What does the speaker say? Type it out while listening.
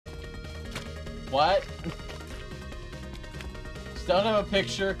What? Still don't have a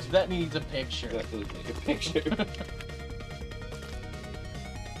picture, because that needs a picture. That does make a picture.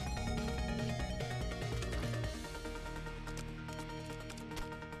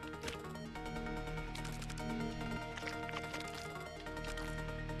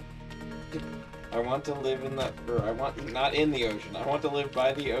 I want to live in the, or I want, not in the ocean. I want to live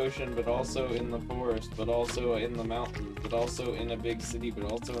by the ocean, but also in the forest, but also in the mountains, but also in a big city, but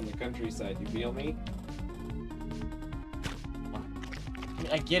also in the countryside. You feel me? I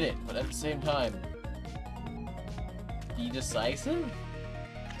mean, I get it, but at the same time, be decisive?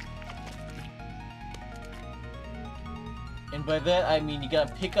 And by that, I mean you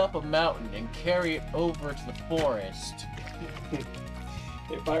gotta pick up a mountain and carry it over to the forest.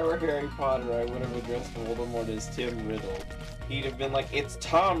 If I were Harry Potter, I would have addressed Voldemort as Tim Riddle. He'd have been like, it's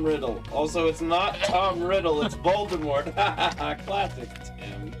Tom Riddle. Also, it's not Tom Riddle, it's Voldemort. Classic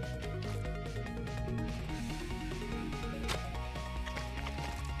Tim.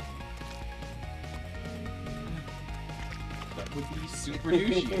 That would be super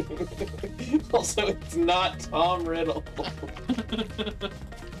douchey. Also, it's not Tom Riddle.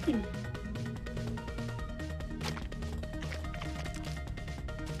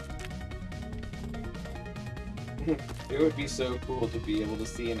 It would be so cool to be able to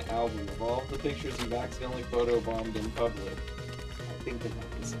see an album of all of the pictures you've accidentally photobombed in public. I think that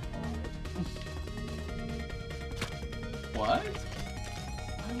is odd. What?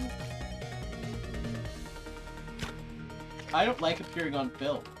 I don't like appearing on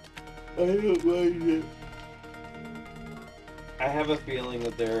film. I don't like it. I have a feeling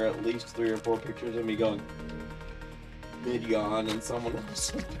that there are at least 3 or 4 pictures of me going mid-yawn in someone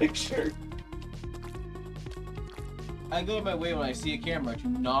else's picture. I go my way when I see a camera to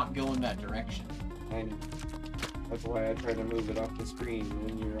not go in that direction. I know. That's why I try to move it off the screen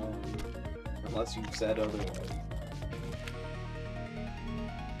when you're on. Unless you've said otherwise.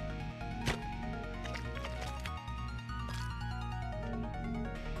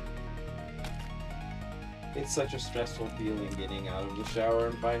 It's such a stressful feeling getting out of the shower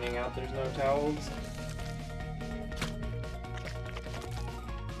and finding out there's no towels.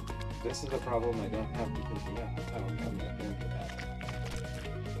 This is a problem I don't have because we have the towel cabinet into that.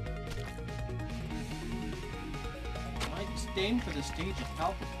 My disdain for the stage is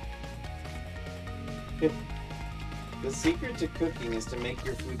palpable. The secret to cooking is to make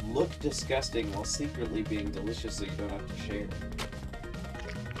your food look disgusting while secretly being delicious so you don't have to share.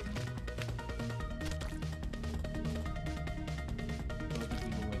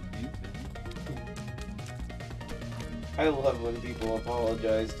 I love when people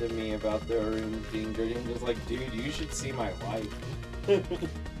apologize to me about their rooms being dirty. I'm just like, dude, you should see my wife.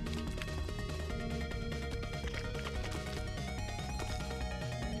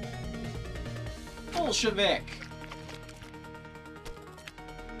 Bolshevik!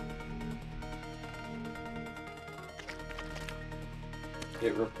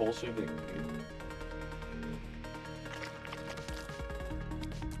 It repulsive, dude.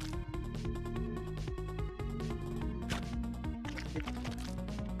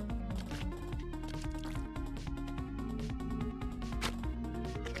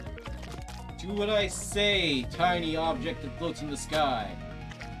 Do what I say, tiny object that floats in the sky.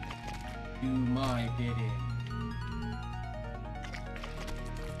 Do my bidding.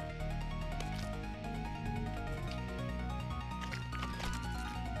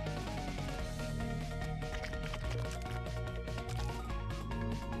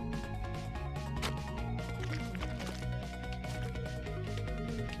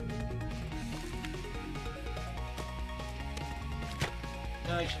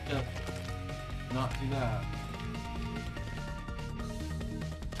 I should not do that.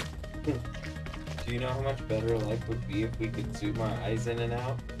 Do you know how much better life would be if we could zoom our eyes in and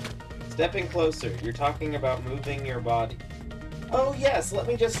out? Stepping closer. You're talking about moving your body. Oh yes, let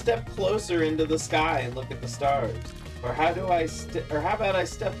me just step closer into the sky and look at the stars. Or how about I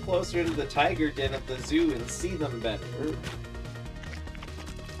step closer into the tiger den at the zoo and see them better?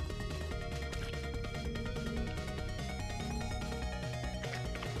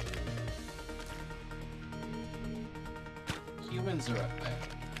 Humans are a thing.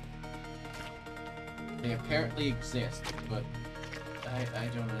 They apparently exist, but I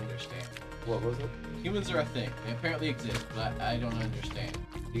don't understand. What was it? Humans are a thing. They apparently exist, but I don't understand.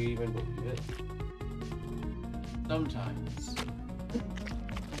 Do you even believe it? Sometimes.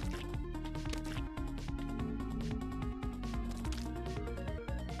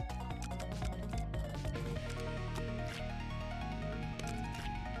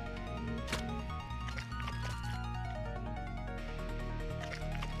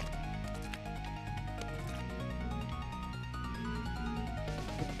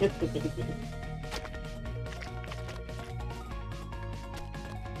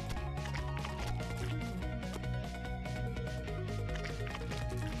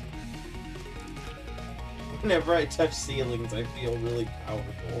 Whenever I touch ceilings, I feel really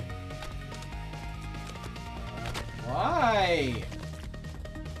powerful. Why?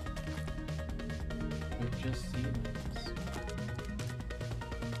 They're just ceilings.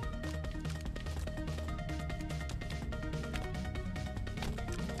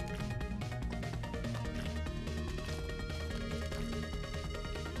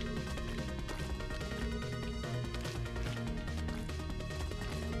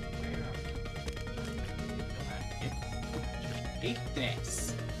 Eat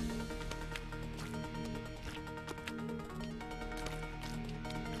this.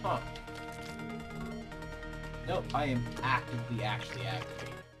 Huh. Nope, I am actually activated.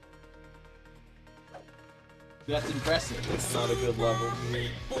 That's impressive. It's not a good level.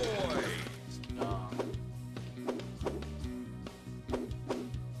 Wait,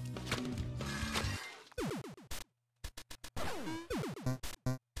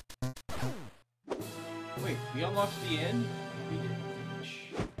 we unlocked the end? We didn't finish.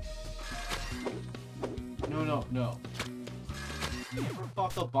 No. We never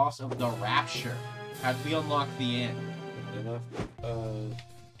fought the boss of the Rapture. How'd we unlock the end? Enough,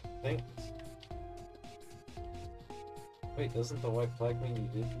 things. Wait, doesn't the white flag mean you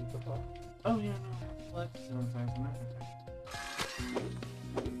did beat the boss? Oh yeah, no. Let's sometimes.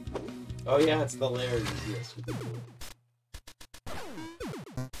 Oh yeah, it's the layers. Yes, we did do it.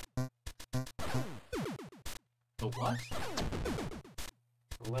 The what?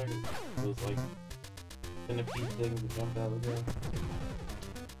 The layers. Those like centipede things that jump out of the ground.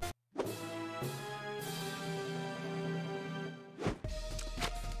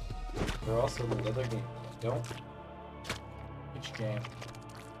 They're also in the other game. Don't. Which game?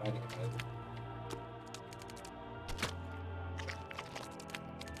 Fighting Titan.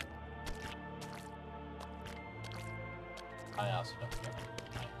 I also don't care.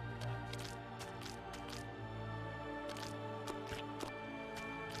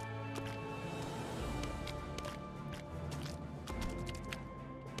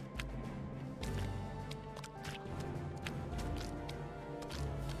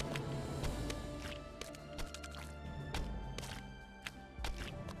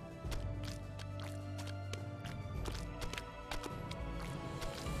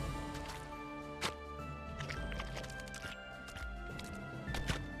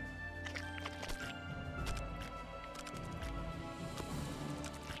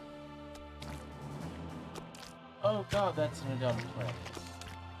 Oh god, that's an adult place.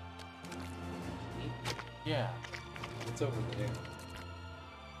 Yeah. It's over there.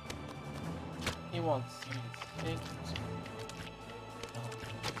 He wants you to take it.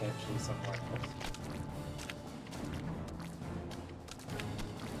 It's actually somewhere else.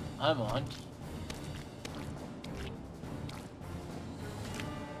 I'm on.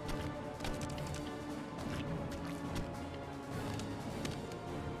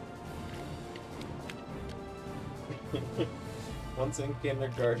 Once in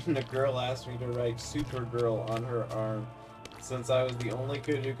kindergarten, a girl asked me to write Supergirl on her arm, since I was the only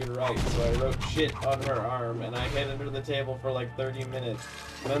kid who could write, so I wrote shit on her arm, and I hid under the table for like 30 minutes.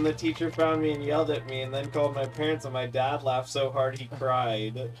 Then the teacher found me and yelled at me, and then called my parents, and my dad laughed so hard he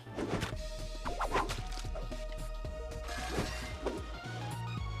cried.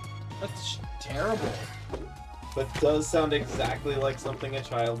 That's terrible. But does sound exactly like something a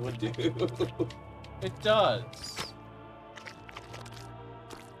child would do. It does.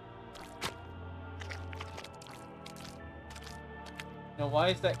 Now, why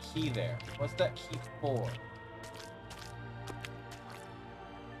is that key there? What's that key for?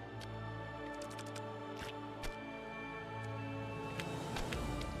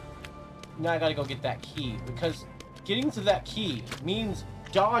 Now I gotta go get that key, because getting to that key means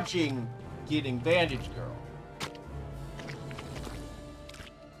dodging getting Bandage Girl.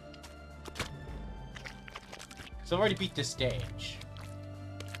 So I've already beat this stage.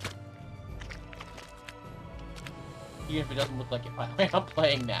 Even if it doesn't look like it, by the way, I'm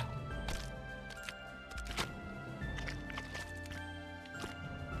playing now.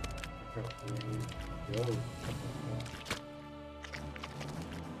 Go.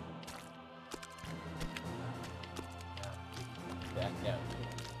 Back down,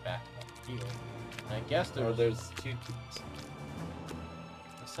 back up here. I guess there's two keys.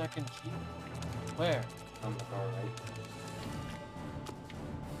 The second key? Where? On the far right.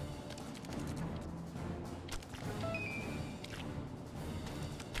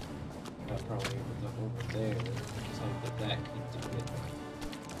 That probably opens up over there. So I put that key to it.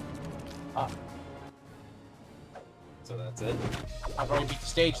 Ah. So that's it? I've already beat the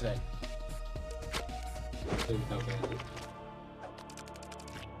stage then. There's no bandit.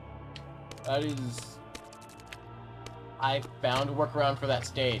 That is... I found a workaround for that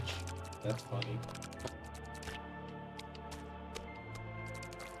stage. That's funny.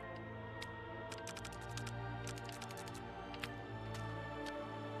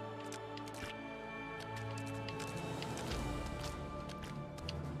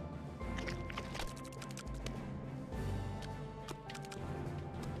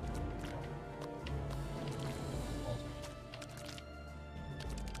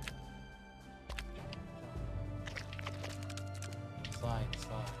 Slide,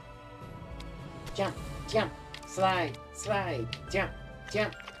 slide. Jump, jump, slide, slide, jump,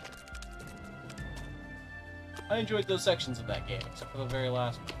 jump. I enjoyed those sections of that game, except for the very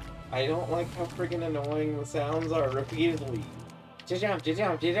last one. I don't like how friggin' annoying the sounds are repeatedly. Jump,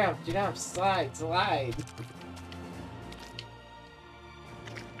 jump, jump, jump, slide, slide.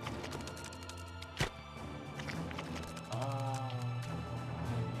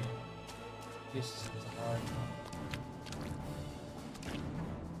 This is a hard one.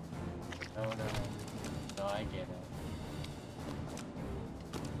 No, no. No, I get it.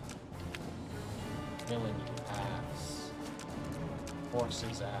 Milling ass.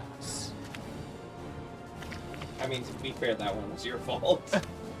 Horse's ass. I mean, to be fair, that one was your fault.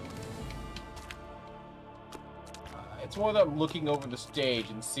 It's more that I'm looking over the stage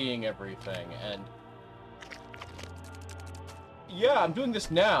and seeing everything, and... Yeah, I'm doing this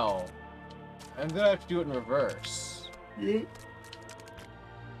now. I'm gonna have to do it in reverse. Yeah.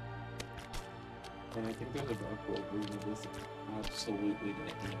 And I think there's a dark world version of this absolutely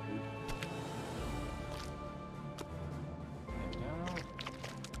definitely. Down.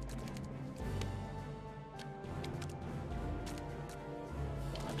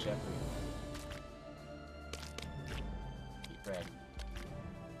 Watch everything. Get ready.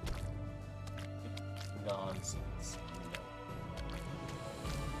 Nonsense. No.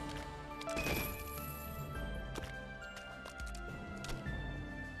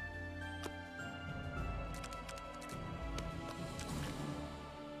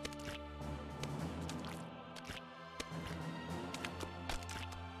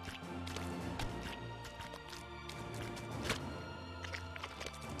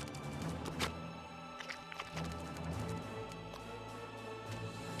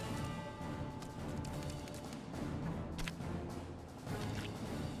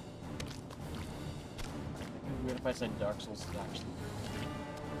 Weird if I said Dark Souls is actually.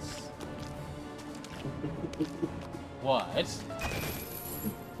 What?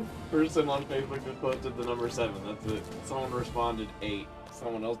 Person on Facebook just posted the number 7. That's it. Someone responded 8.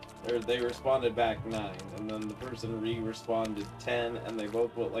 Someone else, or they responded back 9, and then the person re-responded 10, and they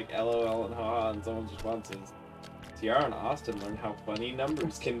both put like LOL and haha, and someone's response is, Tiara and Austin learned how funny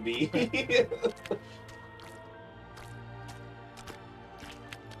numbers can be.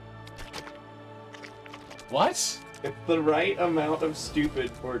 What? It's the right amount of stupid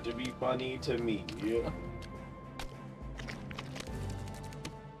for it to be funny to me.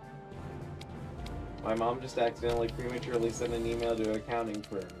 My mom just accidentally prematurely sent an email to an accounting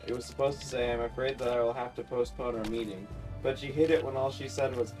firm. It was supposed to say, I'm afraid that I will have to postpone our meeting. But she hid it when all she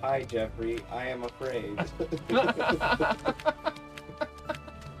said was, Hi, Jeffrey, I am afraid.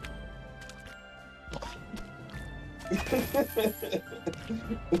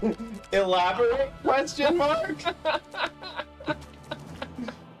 Elaborate? Question mark?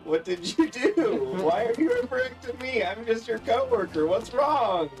 What did you do? Why are you referring to me? I'm just your coworker. What's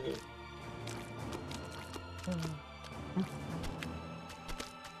wrong?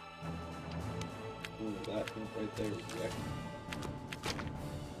 Ooh, that right there was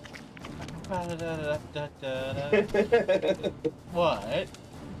What?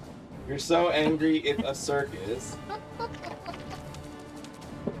 You're so angry it's a circus.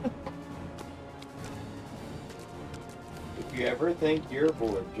 If you ever think you're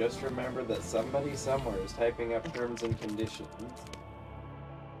bored, just remember that somebody somewhere is typing up terms and conditions.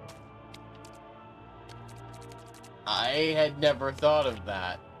 I had never thought of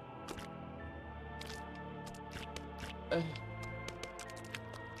that.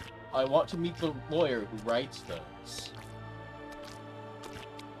 I want to meet the lawyer who writes those.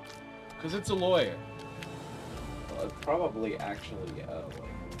 Because it's a lawyer. Well, it's probably actually a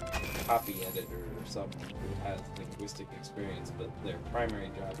copy editor or someone who has linguistic experience, but their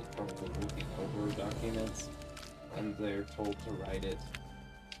primary job is probably looking over documents, and they're told to write it,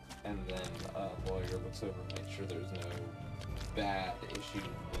 and then a lawyer looks over and makes sure there's no bad issues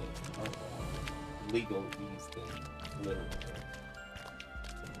that are legalese than literature.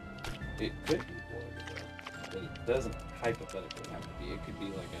 It could be portable, but it doesn't hypothetically have to be. It could be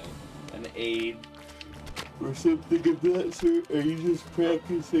like an aid or something of that sort. Are you just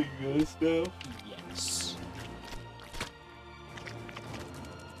practicing this now? Yes.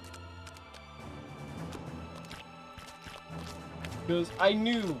 Because I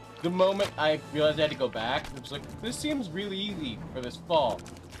knew the moment I realized I had to go back, it was like, this seems really easy for this fall.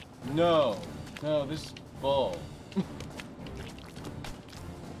 No, this is full.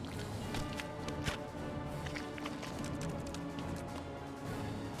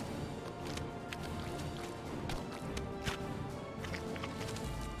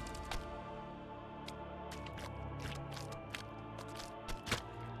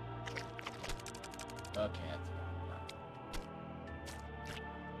 Okay.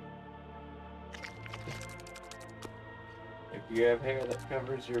 If you have hair that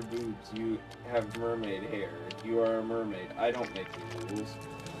covers your boobs, you have mermaid hair. If you are a mermaid, I don't make the rules.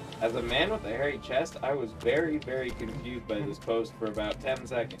 As a man with a hairy chest, I was very, very confused by this post for about 10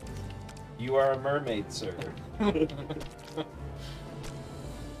 seconds. You are a mermaid, sir.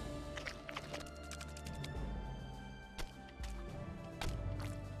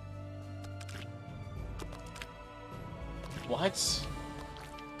 What?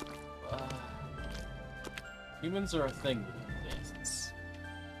 Humans are a thing that exists.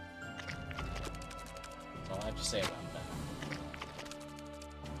 That's all I have to say about that.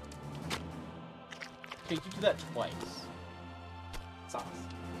 Okay, you do that twice. Sauce.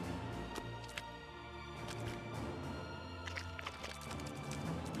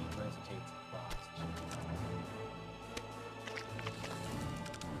 Resuscitates lost.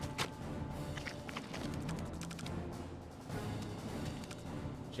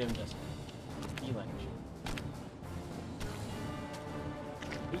 Jim doesn't. He like Jim.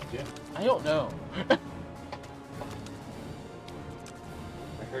 Who's Jim? I don't know. I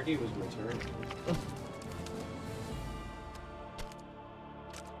heard he was returning.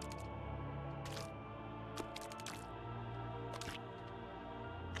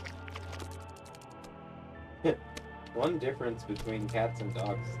 One difference between cats and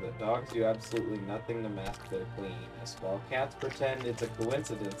dogs is that dogs do absolutely nothing to mask their cleanliness, while cats pretend it's a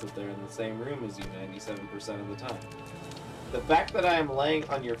coincidence that they're in the same room as you 97% of the time. The fact that I am laying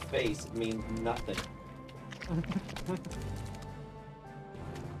on your face means nothing.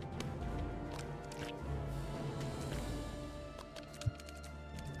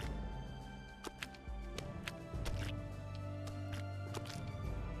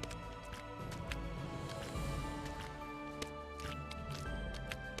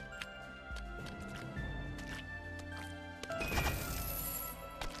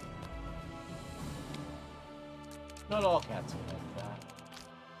 Not all cats are like that.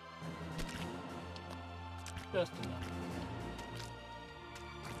 Just enough.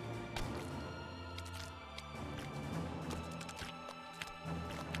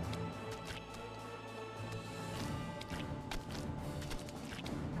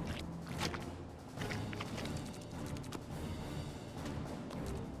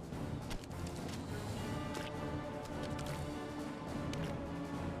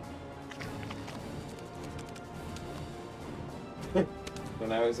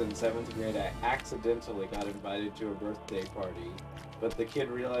 When I was in 7th grade, I accidentally got invited to a birthday party, but the kid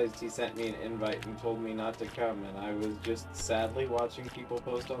realized he sent me an invite and told me not to come, and I was just sadly watching people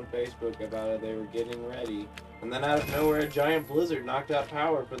post on Facebook about how they were getting ready, and then out of nowhere a giant blizzard knocked out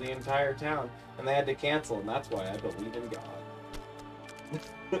power for the entire town, and they had to cancel, and that's why I believe in God.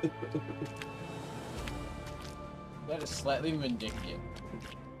 That is slightly vindictive.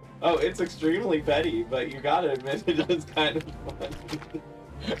 Oh, it's extremely petty, but you gotta admit it is kind of fun.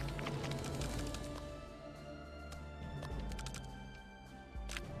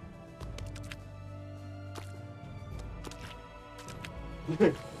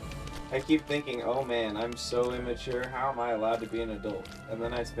 I keep thinking, oh man, I'm so immature, how am I allowed to be an adult? And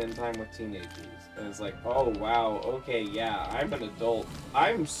then I spend time with teenagers, and it's like, oh wow, okay, yeah, I'm an adult.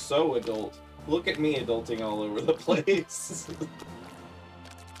 I'm so adult. Look at me adulting all over the place.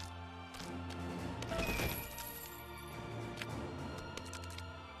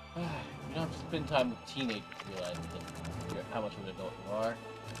 You don't have to spend time with teenagers to realize how much of an adult you are.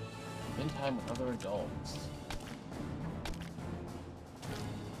 Spend time with other adults.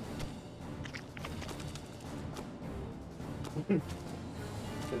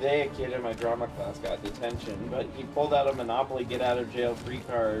 Today, a kid in my drama class got detention, but he pulled out a Monopoly get-out-of-jail-free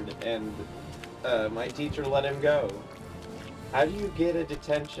card, and my teacher let him go. How do you get a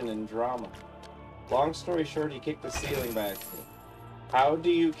detention in drama? Long story short, he kicked the ceiling by accident. How do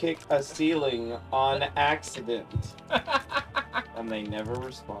you kick a ceiling on accident? And they never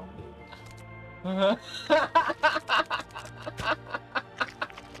responded.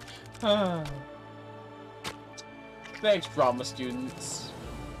 Thanks, drama students.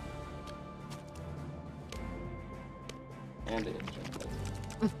 And internet.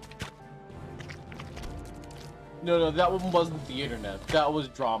 No, that one wasn't the internet. That was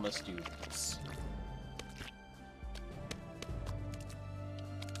drama students.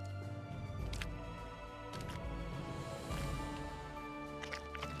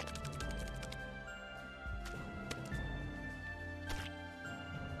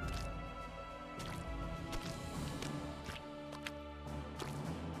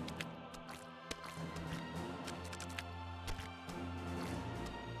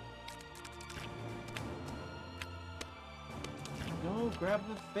 No, grab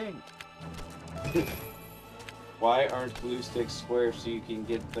the thing. Why aren't glue sticks square so you can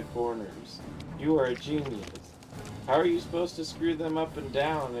get the corners? You are a genius. How are you supposed to screw them up and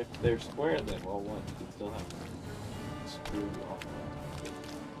down if they're square then? Well, one, you can still have to screw off.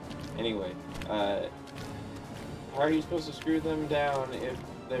 Anyway, how are you supposed to screw them down if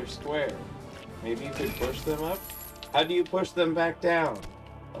they're square? Maybe you could push them up? How do you push them back down?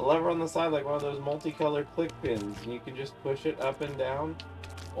 A lever on the side like one of those multicolored click pins, and you can just push it up and down?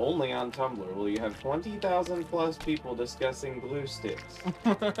 Only on Tumblr will you have 20,000 plus people discussing glue sticks.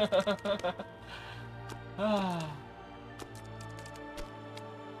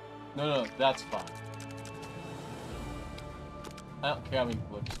 No, that's fine. I don't care how many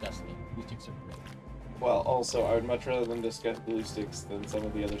people are discussing it. Glue sticks are great. Well, also, I would much rather them discuss glue sticks than some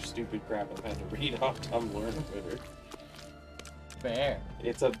of the other stupid crap I've had to read off Tumblr and Twitter. Fair.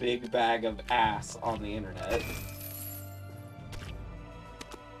 It's a big bag of ass on the internet.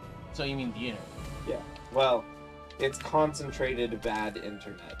 So you mean the internet? Yeah. Well, it's concentrated bad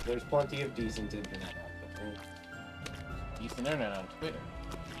internet. There's plenty of decent internet out there. Decent internet on Twitter.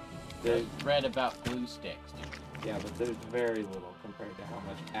 There's, I read about glue sticks, dude. yeah, but there's very little compared to how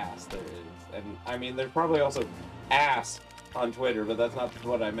much ass there is. And, I mean, there's probably also ass on Twitter, but that's not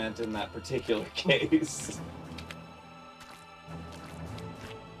what I meant in that particular case.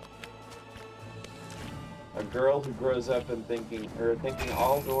 A girl who grows up and thinking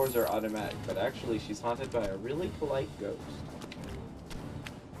all doors are automatic, but actually she's haunted by a really polite ghost.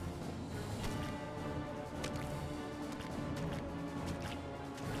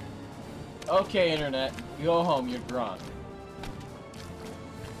 Okay, internet. Go home, you're drunk.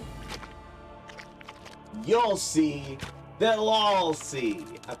 You'll see, they'll all see.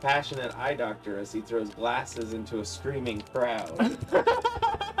 A passionate eye doctor as he throws glasses into a screaming crowd.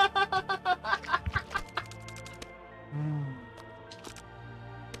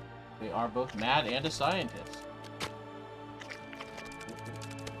 They are both mad and a scientist.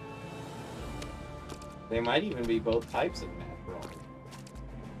 They might even be both types of mad wrong.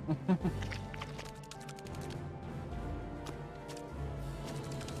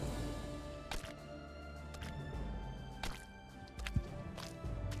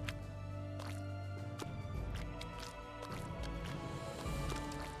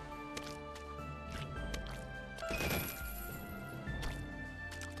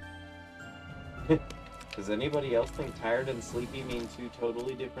 Does anybody else think tired and sleepy mean two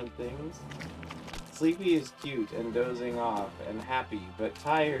totally different things? Sleepy is cute and dozing off and happy, but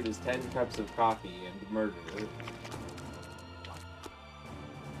tired is 10 cups of coffee and murder.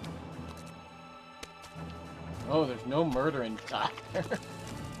 Oh, there's no murder in tired.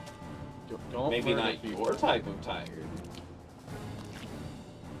 Don't Maybe murder not people. your type of tired.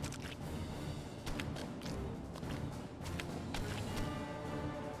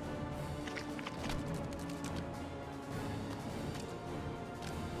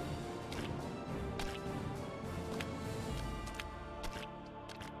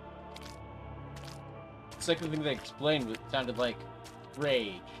 The second thing they explained sounded like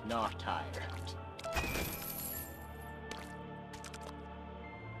rage, not tired.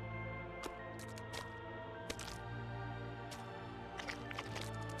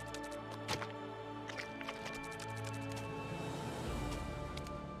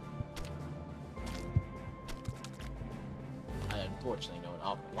 I unfortunately know an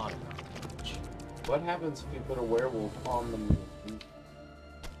awful lot about rage. What happens if you put a werewolf on the moon?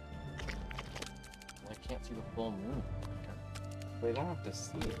 I can't see the full moon. They don't have to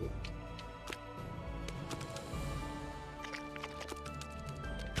see it.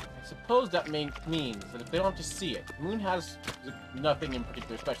 I suppose that means that if they don't have to see it, the moon has nothing in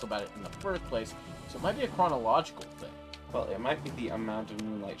particular special about it in the first place, so it might be a chronological thing. Well, it might be the amount of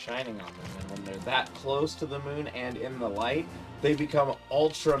moonlight shining on them, and when they're that close to the moon and in the light, they become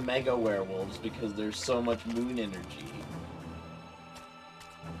ultra mega werewolves because there's so much moon energy.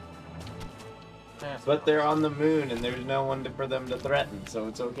 But they're on the moon and there's no one for them to threaten, so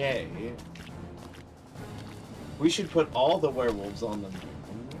it's okay. We should put all the werewolves on the moon.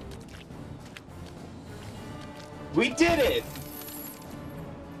 We did it!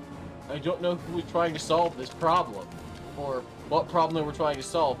 I don't know who was trying to solve this problem, or what problem they were trying to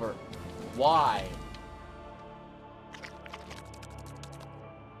solve, or why.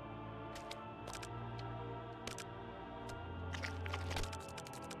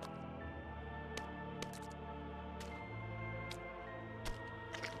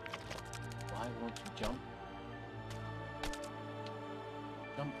 Why won't you jump?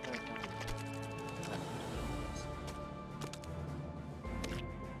 Jump right down.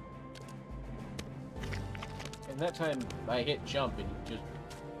 And that time I hit jump and you just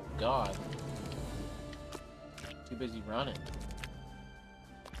gone. Too busy running.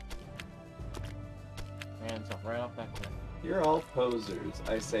 Ran stuff right off that cliff. You're all posers,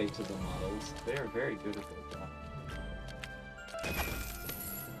 I say to the models. They are very good at their job.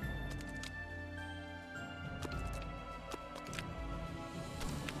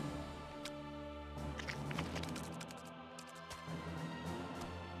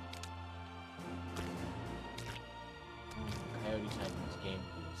 Coyote time in this game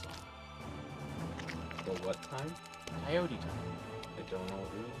is The what time? coyote time. I don't know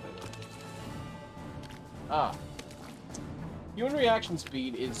what you mean by that. Ah. Human reaction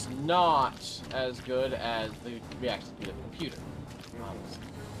speed is not as good as the reaction speed of the computer. Honestly.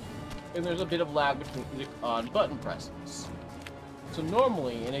 And there's a bit of lag on button presses. So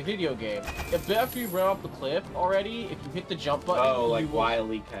normally, in a video game, if after you run off the cliff already, if you hit the jump button... Oh, like you will...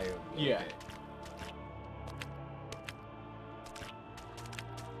 Wile E. Coyote. Yeah. Okay.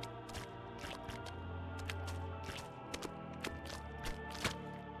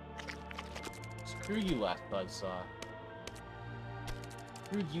 Screw you, last buzzsaw.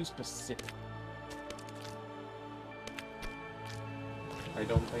 Screw you specifically. I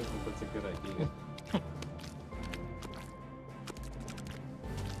don't think that that's a good idea.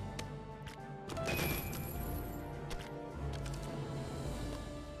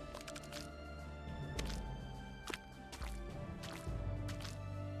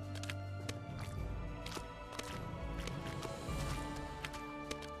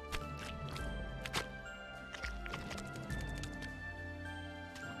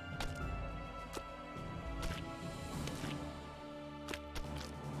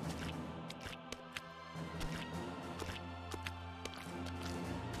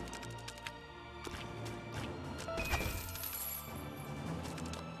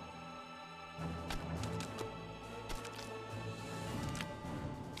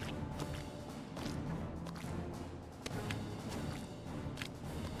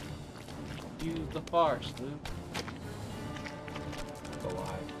 Use the farce, Luke. The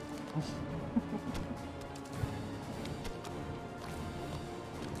lie.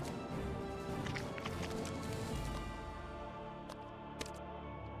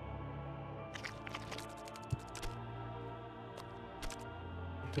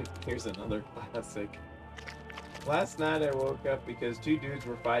 Here's another classic. Last night I woke up because two dudes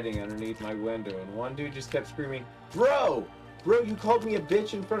were fighting underneath my window, and one dude just kept screaming, "Bro! Bro, you called me a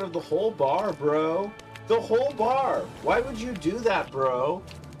bitch in front of the whole bar, bro! The whole bar! Why would you do that, bro?"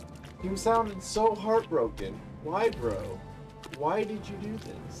 You sounded so heartbroken. Why, bro? Why did you do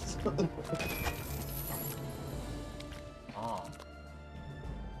this? Oh.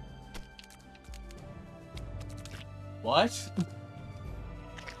 What?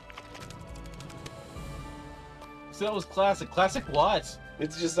 So that was classic. Classic what?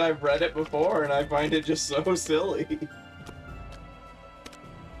 It's just I've read it before and I find it just so silly.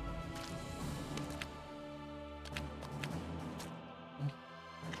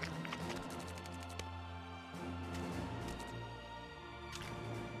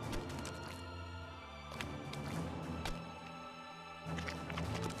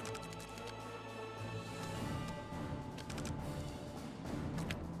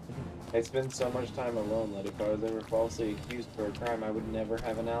 I spend so much time alone that if I was ever falsely accused for a crime, I would never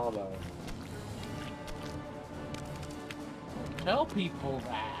have an alibi. Tell people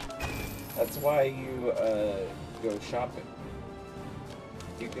that. That's why you go shopping.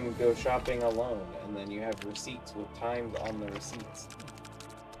 You can go shopping alone, and then you have receipts with times on the receipts.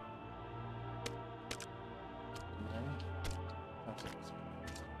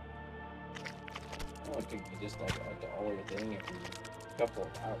 Well, it could be just like a dollar thing every couple of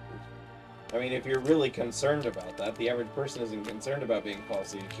hours. I mean, if you're really concerned about that, the average person isn't concerned about being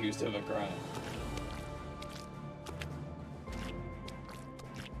falsely accused of a crime.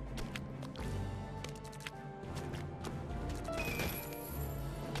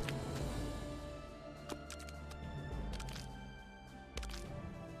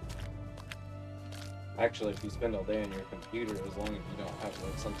 Actually, if you spend all day on your computer, as long as you don't have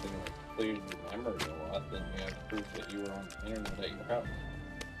like something like clears your memory a lot, then you have proof that you were on the internet at your house.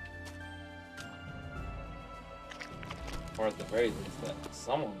 Or at the very least, that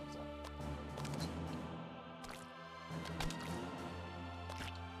someone was on.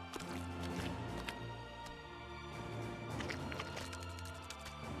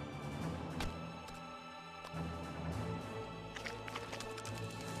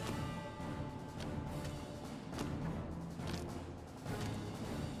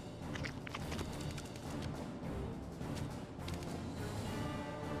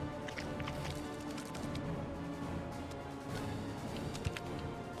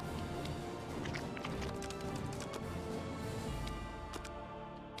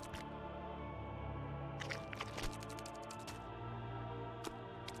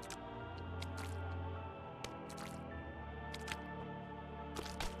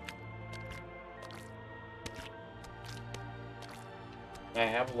 I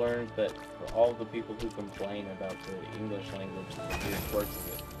have learned that for all the people who complain about the English language and the weird quirks of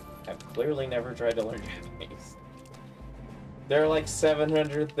it, have clearly never tried to learn Japanese. There are like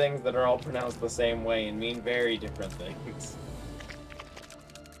 700 things that are all pronounced the same way and mean very different things.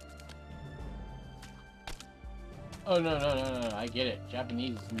 Oh, no, I get it.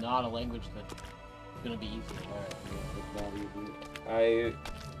 Japanese is not a language that's gonna be easy to learn. It's not easy.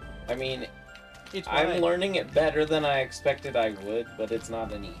 I mean, I'm learning it better than I expected I would, but it's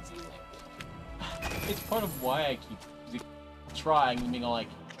not an easy language. It's part of why I keep trying and being all like,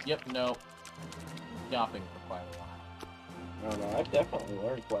 yep, no, stopping for quite a while. No, I've definitely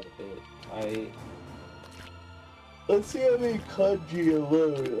learned quite a bit. Let's see how many kanji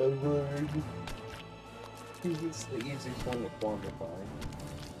alone I've learned. It's the easiest one to quantify.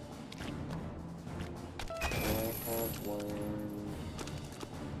 I have learned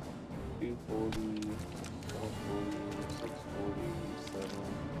 240, 140, 640, 7,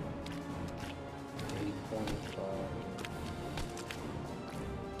 825.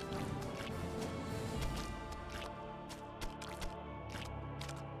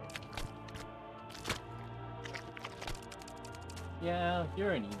 Yeah,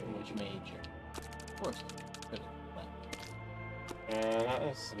 you're an English major. Of course. Not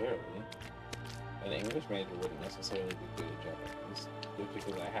necessarily. An English major wouldn't necessarily be good at Japanese, just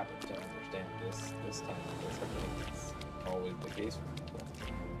because I happen to understand this time. I think it's always the case for people.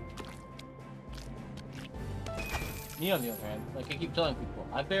 Me, on the other hand, like I keep telling people,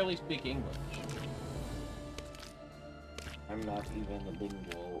 I barely speak English. I'm not even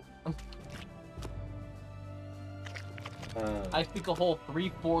lingual. I speak a whole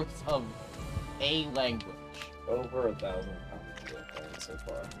 3/4 of a language. Over 1,000 pounds so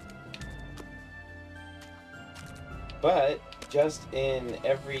far. But just in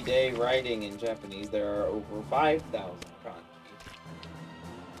everyday writing in Japanese, there are over 5,000 kanji.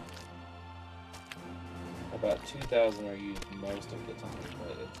 About 2,000 are used most of the time,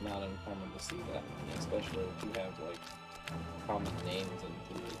 but it's not uncommon to see that many, especially if you have like common names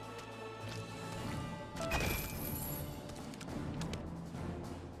included.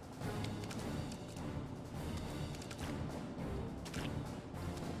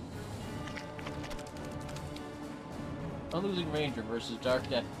 Losing Ranger versus Dark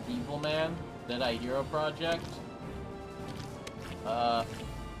Death Evil Man, Deadeye Hero Project,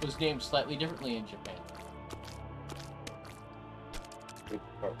 was named slightly differently in Japan.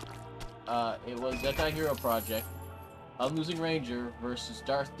 It was Deadeye Hero Project, Losing Ranger versus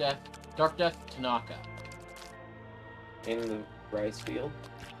Dark Death Tanaka. In the rice field?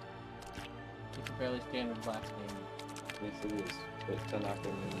 It's a fairly standard last name. Yes, it is. But Tanaka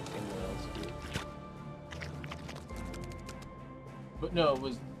means in the rice field. But no, it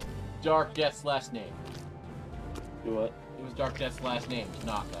was Dark Death's last name. Do what? It was Dark Death's last name,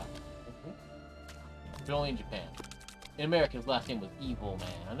 Tanaka. But only in Japan. In America, his last name was Evil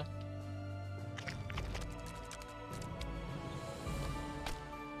Man.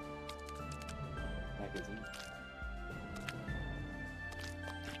 Magazine.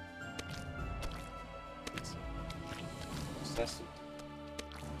 It's obsessive.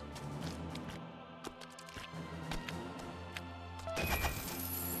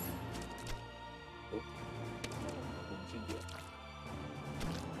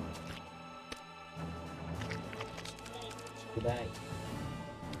 Goodbye.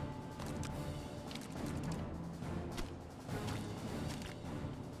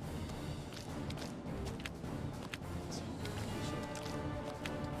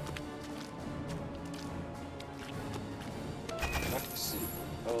 Maxi.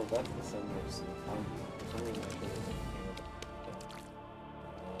 Oh, that's the same as the For some reason I feel like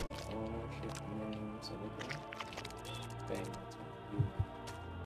ownership names and jumping.